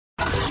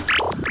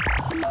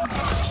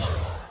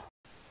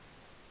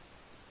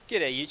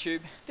G'day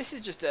YouTube, this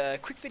is just a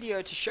quick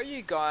video to show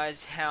you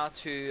guys how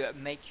to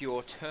make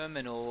your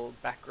terminal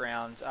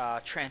background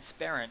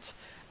transparent.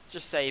 Let's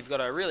just say you've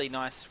got a really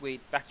nice sweet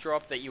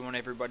backdrop that you want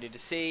everybody to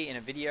see in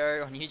a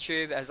video on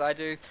YouTube, as I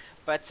do,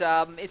 but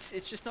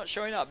it's just not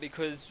showing up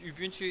because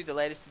Ubuntu, the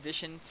latest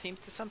edition, seems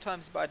to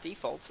sometimes by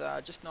default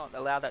just not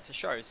allow that to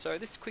show. So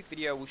this quick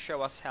video will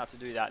show us how to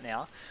do that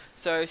now.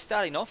 So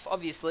starting off,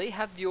 obviously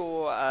have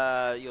your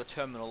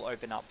terminal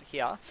open up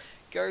here.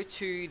 Go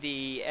to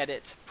the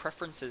Edit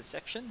Preferences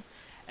section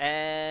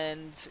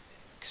and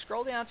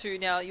scroll down to,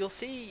 now you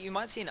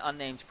might see an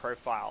unnamed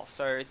profile.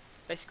 So it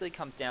basically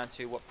comes down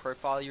to what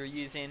profile you're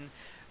using.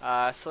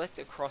 Select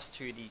across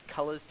to the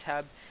Colors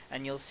tab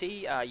and you'll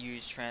see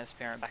Use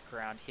Transparent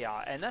Background here,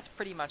 and that's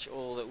pretty much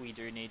all that we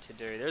do need to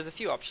do. There's a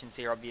few options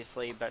here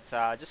obviously, but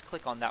just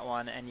click on that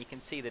one and you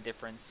can see the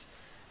difference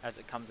as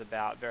it comes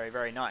about. Very,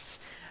 very nice.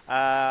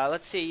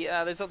 Let's see,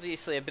 there's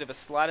obviously a bit of a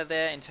slider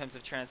there in terms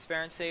of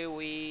transparency.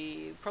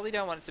 We probably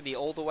don't want it to be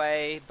all the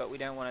way, but we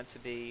don't want it to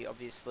be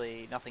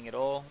obviously nothing at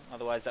all,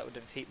 otherwise that would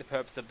defeat the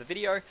purpose of the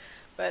video.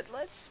 But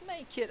let's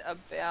make it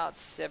about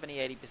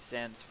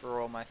 70-80%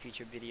 for all my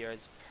future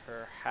videos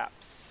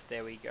perhaps.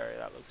 There we go,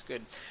 that looks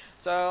good.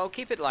 So I'll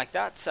keep it like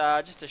that,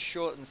 just a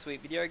short and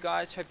sweet video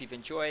guys. Hope you've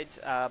enjoyed.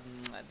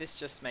 This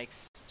just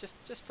makes,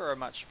 just for a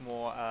much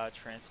more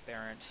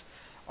transparent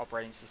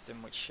operating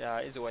system, which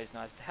is always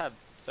nice to have.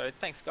 So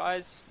thanks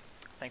guys,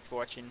 thanks for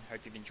watching,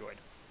 hope you've enjoyed.